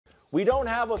We don't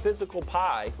have a physical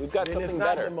pie. We've got something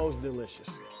better. It's not the most delicious.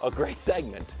 A great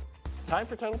segment. It's time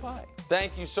for Title Pie.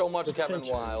 Thank you so much, Kevin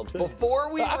Wildes.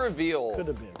 Before we reveal Could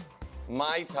have been.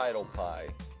 my title pie,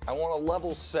 I want to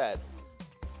level set.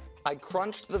 I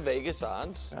crunched the Vegas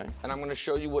odds, and I'm going to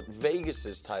show you what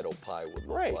Vegas's title pie would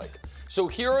look like. So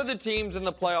here are the teams in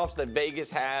the playoffs that Vegas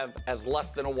have as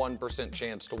less than a 1%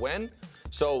 chance to win.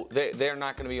 So they're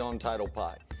not going to be on title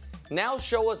pie. Now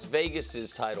show us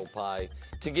Vegas's title pie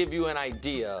to give you an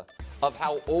idea of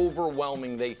how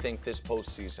overwhelming they think this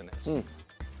postseason is.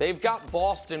 They've got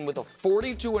Boston with a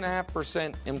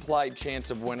 42.5% implied chance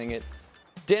of winning it,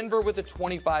 Denver with a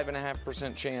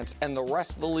 25.5% chance, and the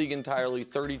rest of the league entirely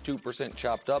 32%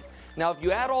 chopped up. Now, if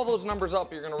you add all those numbers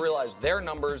up, you're going to realize their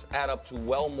numbers add up to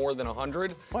well more than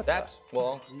 100. That's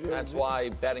why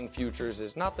betting futures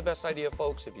is not the best idea,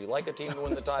 folks. If you like a team to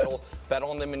win the title, bet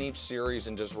on them in each series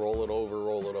and just roll it over,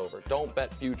 roll it over. Don't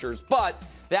bet futures, but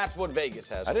that's what Vegas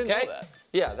has. I didn't know that.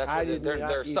 Yeah, that's what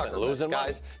they're sucker losing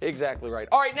guys. Exactly right.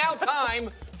 All right, now time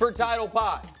for title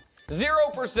pie.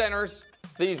 0%ers.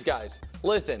 These guys.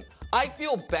 Listen, I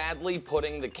feel badly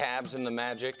putting the Cavs and the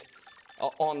Magic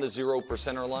on the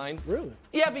 0%er line. Really?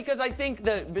 Yeah, because I think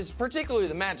that particularly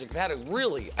the Magic have had a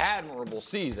really admirable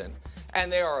season.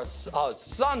 And they are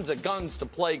sons of guns to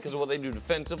play because of what they do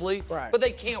defensively. Right. But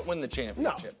they can't win the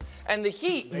championship. No. And the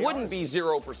Heat wouldn't be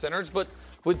 0%ers, but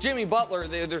with Jimmy Butler,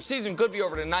 their season could be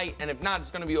over tonight, and if not, it's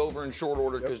going to be over in short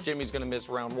order because Jimmy's going to miss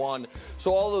round one.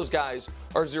 So all those guys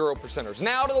are 0%ers.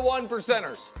 Now to the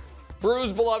 1%ers.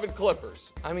 Bruce's beloved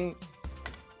Clippers. I mean,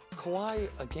 Kawhi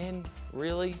again,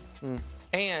 really?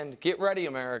 And get ready,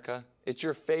 America. It's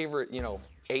your favorite,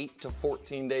 8 to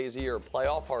 14 days a year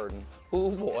playoff Harden. Oh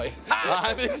boy,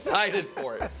 I'm excited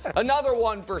for it. Another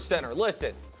 1%er.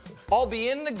 Listen, I'll be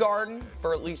in the Garden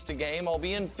for at least a game. I'll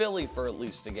be in Philly for at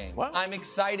least a game. Wow. I'm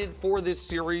excited for this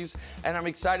series, and I'm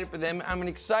excited for them. I'm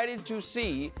excited to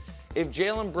see if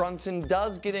Jalen Brunson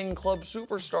does get in Club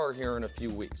Superstar here in a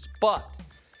few weeks. But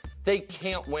they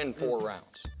can't win 4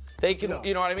 rounds. They can,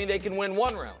 you know what I mean? They can win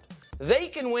 1 round. They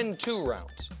can win 2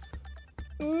 rounds.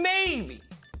 Maybe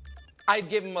I'd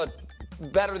give them a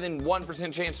better than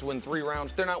 1% chance to win 3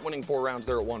 rounds. They're not winning 4 rounds.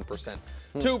 They're at 1%.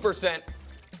 2%.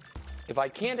 If I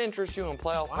can't interest you in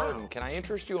playoff Harden, can I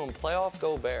interest you in playoff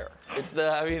Gobert?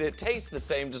 It tastes the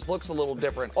same, just looks a little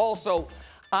different. Also,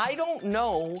 I don't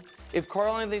know if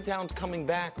Karl Anthony Towns coming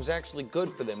back was actually good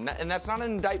for them. And that's not an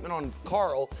indictment on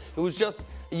Karl. It was just,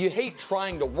 you hate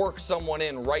trying to work someone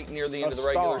in right near the end of the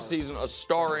regular season, a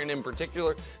star in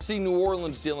particular. See New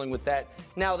Orleans dealing with that.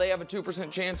 Now they have a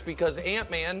 2% chance because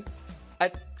Ant-Man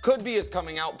could be his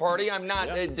coming out party. I'm not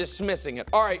dismissing it.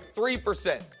 All right,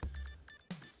 3%.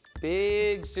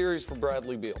 Big series for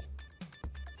Bradley Beal.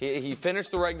 He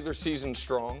finished the regular season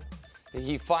strong.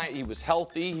 He was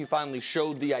healthy. He finally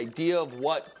showed the idea of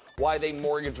why they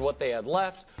mortgaged what they had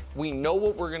left. We know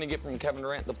what we're going to get from Kevin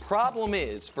Durant. The problem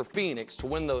is for Phoenix to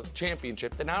win the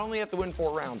championship, they not only have to win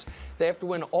 4 rounds, they have to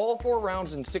win all 4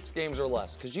 rounds in 6 games or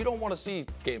less. Because you don't want to see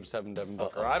Game 7, Devin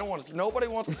Booker. I don't want to see. Nobody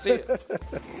wants to see it.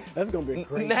 That's going to be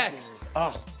great. Next,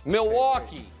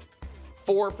 Milwaukee,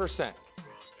 4%.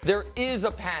 There is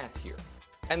a path here,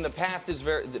 and the path is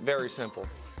very, very simple.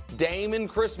 Dame and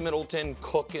Chris Middleton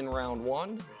cook in round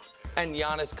 1, and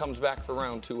Giannis comes back for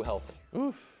round 2 healthy.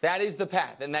 Oof. That is the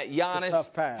path, and that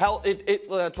Giannis,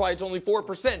 that's why it's only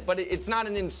 4%, but it's not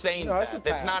an insane path.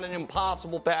 It's not an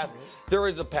impossible path. There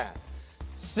is a path.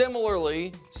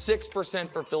 Similarly, 6%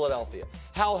 for Philadelphia.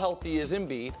 How healthy is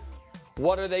Embiid?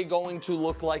 What are they going to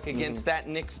look like against that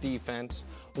Knicks defense?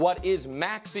 What is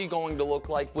Maxey going to look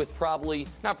like with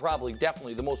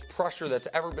definitely the most pressure that's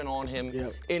ever been on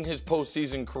him in his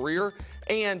postseason career?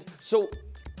 And so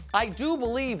I do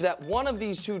believe that one of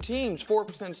these 2 teams, 4%,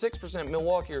 6%,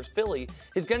 Milwaukee or Philly,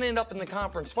 is going to end up in the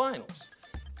conference finals.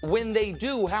 When they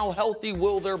do, how healthy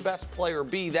will their best player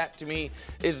be? That, to me,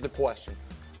 is the question.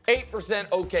 8%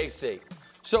 OKC.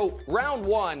 So round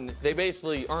 1, they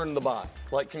basically earned the bye.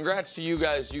 Like, congrats to you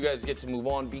guys. You guys get to move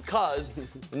on because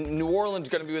New Orleans is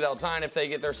going to be without Zion if they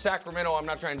get there. Sacramento, I'm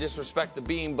not trying to disrespect the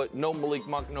Beam, but no Malik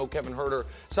Monk, no Kevin Huerter.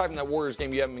 Aside from that Warriors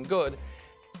game, you haven't been good.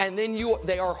 And then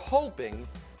they are hoping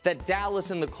that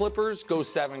Dallas and the Clippers go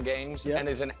 7 games and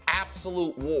is an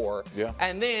absolute war.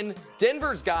 And then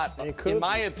Denver's got, in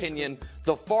my opinion,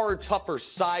 the far tougher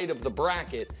side of the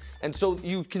bracket. And so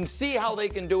you can see how they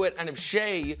can do it. And if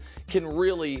Shea can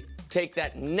really take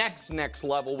that next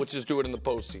level, which is do it in the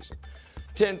postseason.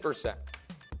 10%.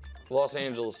 Los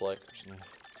Angeles Lakers.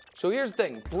 So here's the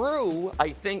thing. Brew, I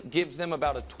think, gives them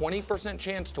about a 20%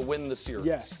 chance to win the series.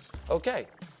 Yes. Okay.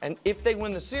 And if they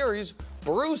win the series,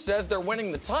 Bruce says they're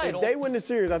winning the title. If they win the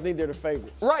series, I think they're the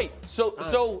favorites. Right. So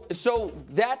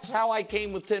that's how I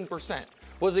came with 10%.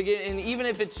 Was again, and even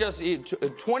if it's just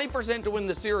 20% to win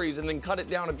the series and then cut it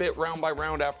down a bit round by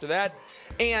round after that.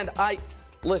 And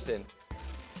listen,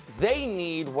 they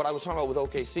need what I was talking about with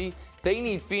OKC. They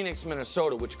need Phoenix,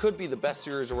 Minnesota, which could be the best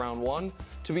series of round one,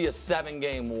 to be a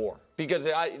 7-game war. Because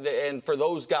and for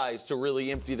those guys to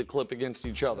really empty the clip against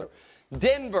each other.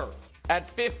 Denver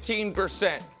at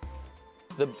 15%.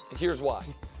 Here's why.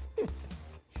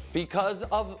 Because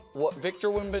of what Victor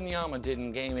Wembanyama did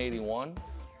in Game 81,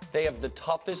 they have the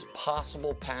toughest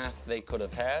possible path they could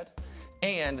have had,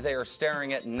 and they are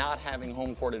staring at not having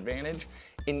home court advantage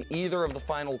in either of the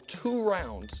final 2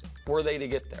 rounds were they to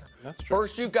get there. That's true.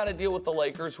 First, you've got to deal with the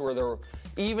Lakers, who are there.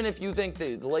 Even if you think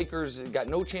the Lakers got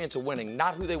no chance of winning,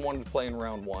 not who they wanted to play in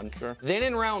round 1. Sure. Then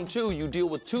in round 2, you deal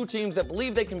with 2 teams that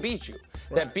believe they can beat you,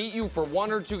 that beat you for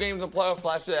 1 or 2 games in the playoffs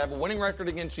last year, that have a winning record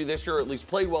against you this year, or at least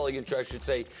played well against you, I should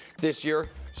say, this year.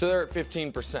 So they're at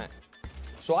 15%.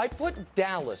 So I put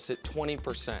Dallas at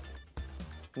 20%.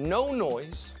 No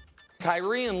noise.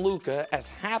 Kyrie and Luka as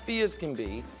happy as can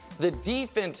be. The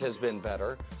defense has been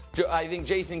better. I think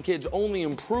Jason Kidd's only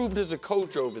improved as a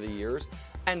coach over the years.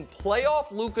 And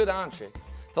playoff Luka Doncic,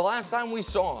 the last time we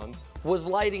saw him, was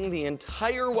lighting the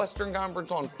entire Western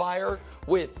Conference on fire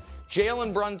with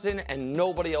Jalen Brunson and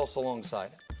nobody else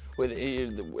alongside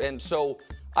him. And so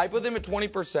I put them at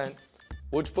 20%,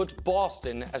 which puts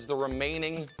Boston as the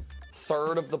remaining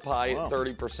third of the pie at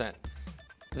 30%.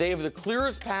 They have the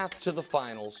clearest path to the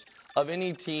finals of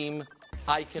any team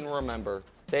I can remember.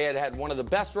 They had one of the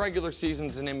best regular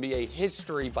seasons in NBA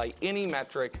history by any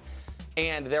metric,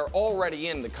 and they're already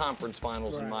in the conference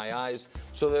finals in my eyes.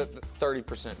 So they're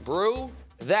 30%. Brew,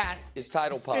 that is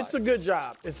title pie. It's a good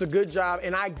job. It's a good job,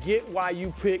 and I get why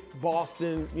you picked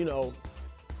Boston,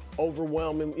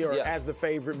 overwhelming as the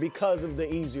favorite because of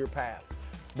the easier path.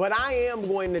 But I am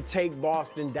going to take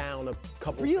Boston down a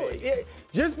couple. Really?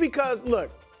 Just because,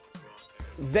 look,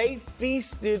 they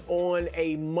feasted on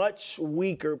a much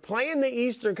weaker, playing the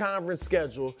Eastern Conference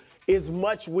schedule is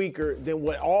much weaker than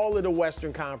what all of the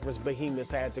Western Conference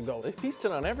behemoths had to go. They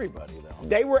feasted on everybody, though.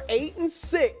 They were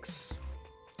 8-6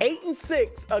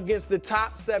 against the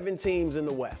top 7 teams in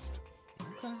the West.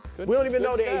 Good, We don't even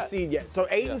know the stat. 8 seed yet. So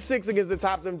 8-6 against the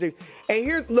top 7 teams.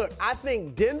 And look, I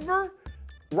think Denver,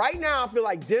 right now I feel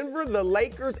like Denver, the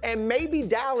Lakers, and maybe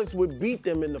Dallas would beat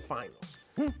them in the finals.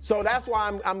 So that's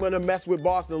why I'm going to mess with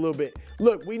Boston a little bit.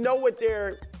 Look, we know what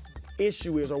their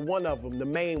issue is, or one of them, the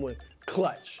main one,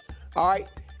 clutch. All right?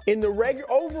 In the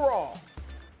overall,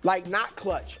 not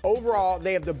clutch. Overall,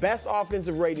 they have the best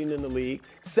offensive rating in the league,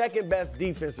 second best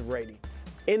defensive rating.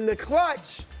 In the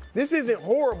clutch, this isn't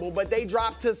horrible, but they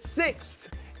dropped to 6th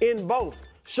in both.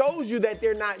 Shows you that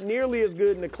they're not nearly as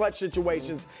good in the clutch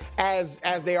situations as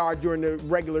they are during the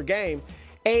regular game.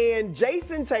 And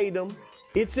Jason Tatum,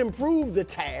 it's improved a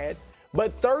tad,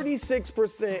 but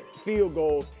 36% field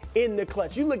goals in the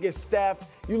clutch. You look at Steph,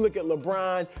 you look at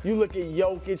LeBron, you look at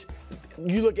Jokic,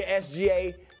 you look at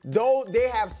SGA. Though they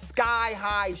have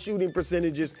sky-high shooting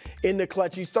percentages in the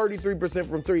clutch. He's 33%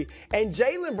 from 3. And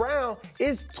Jaylen Brown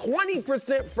is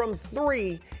 20% from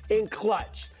 3 in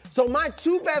clutch. So my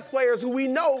 2 best players who we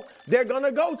know they're going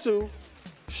to go to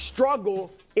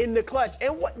struggle in the clutch.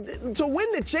 And to win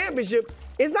the championship,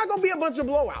 it's not going to be a bunch of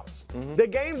blowouts. The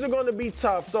games are going to be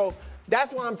tough. So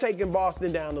that's why I'm taking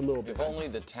Boston down a little bit. If only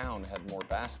the town had more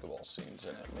basketball scenes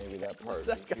in it, maybe that part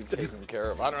would be taken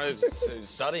care of. I don't know, he's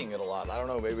studying it a lot. I don't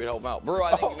know, maybe it'd help out. Brew,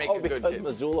 I think you make a good because kid.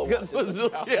 Missoula Because wants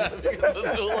it.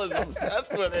 Missoula's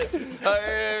obsessed with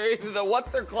it. What's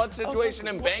their clutch situation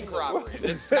in bank robberies?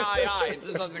 It's sky high. It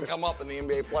just doesn't come up in the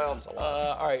NBA playoffs a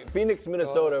lot. All right, Phoenix,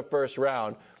 Minnesota, first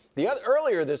round.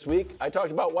 Earlier this week, I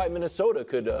talked about why Minnesota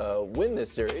could win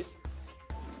this series.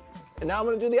 And now I'm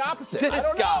going to do the opposite. I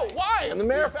don't know. Why?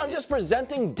 I'm just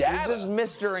presenting data. He's just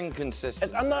Mr.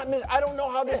 Inconsistent. I don't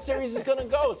know how this series is going to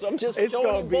go, so I'm just It's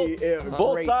showing going you to be a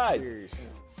both great sides.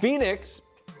 series. Phoenix,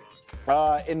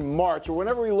 in March, or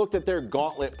whenever we looked at their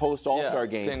gauntlet post-All-Star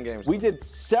game, 10 games. we did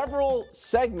several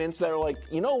segments that are like,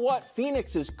 you know what?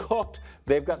 Phoenix is cooked.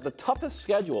 They've got the toughest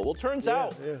schedule. Well, turns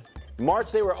out,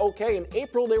 March they were okay. In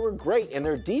April they were great, and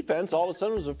their defense all of a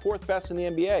sudden was the 4th best in the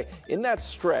NBA. In that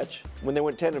stretch, when they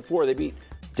went 10-4, they beat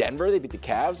Denver, they beat the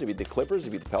Cavs, they beat the Clippers, they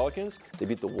beat the Pelicans, they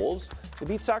beat the Wolves, they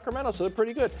beat Sacramento, so they're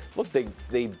pretty good. Look,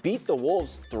 they beat the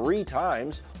Wolves 3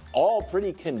 times, all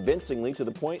pretty convincingly, to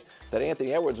the point that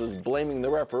Anthony Edwards was blaming the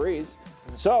referees.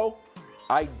 So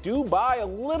I do buy a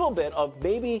little bit of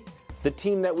maybe the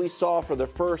team that we saw for the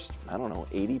first,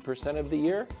 80% of the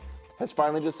year has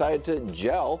finally decided to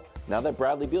gel Now that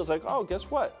Bradley Beal's like, oh, guess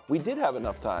what? We did have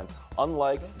enough time.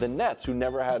 Unlike the Nets, who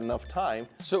never had enough time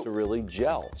to really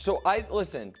gel. So I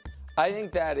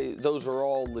think those are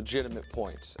all legitimate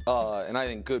points, and I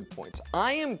think good points.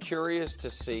 I am curious to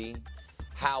see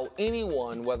how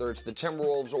anyone, whether it's the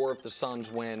Timberwolves or if the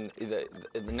Suns win the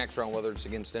next round, whether it's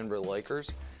against Denver or the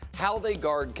Lakers, how they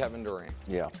guard Kevin Durant.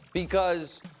 Yeah.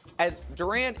 Because as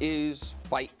Durant is,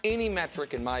 by any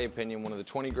metric, in my opinion, one of the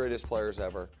 20 greatest players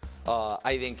ever.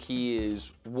 I think he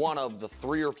is one of the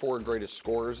 3 or 4 greatest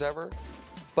scorers ever.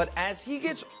 But as he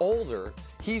gets older,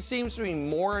 he seems to be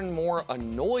more and more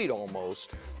annoyed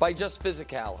almost by just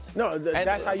physicality. No,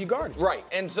 that's how you guard him. Right.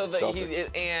 And so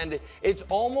it's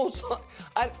almost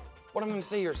what I'm going to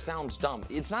say here sounds dumb.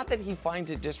 It's not that he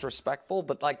finds it disrespectful,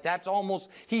 but like that's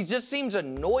almost, he just seems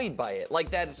annoyed by it.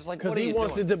 Like that, it's just like, what are you doing?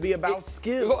 Because he wants it to be about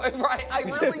skill. Right,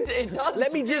 it does.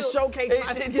 Let me just showcase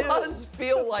my skills. It does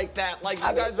feel like that, like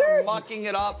you guys are mucking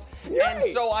it up. Right. And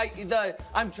so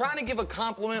I'm trying to give a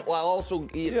compliment while also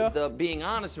being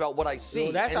honest about what I see.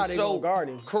 Well, that's how they go guard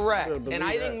him. Correct. And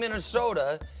I think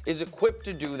Minnesota is equipped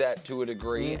to do that to a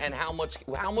degree. And how much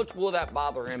will that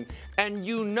bother him? And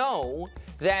you know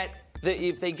that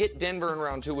if they get Denver in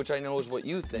round 2, which I know is what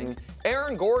you think,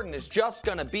 Aaron Gordon is just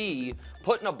going to be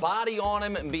putting a body on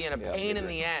him and being a pain in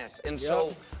the ass. And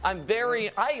so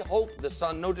I hope the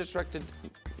Suns, no disrespect to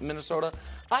Minnesota,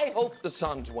 I hope the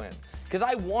Suns win. Because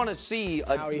I want to see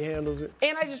how he handles it.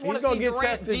 And I just want to see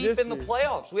Durant deep in the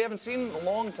playoffs. We haven't seen him in a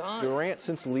long time. Durant,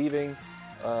 since leaving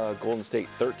Golden State,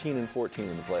 13 and 14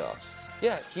 in the playoffs.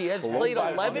 Yeah, he has played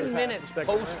 11 minutes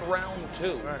post round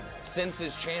 2 since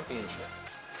his championship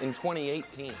in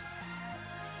 2018.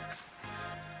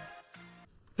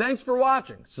 Thanks for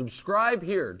watching. Subscribe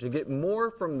here to get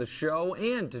more from the show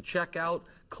and to check out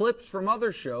clips from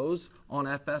other shows on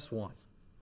FS1.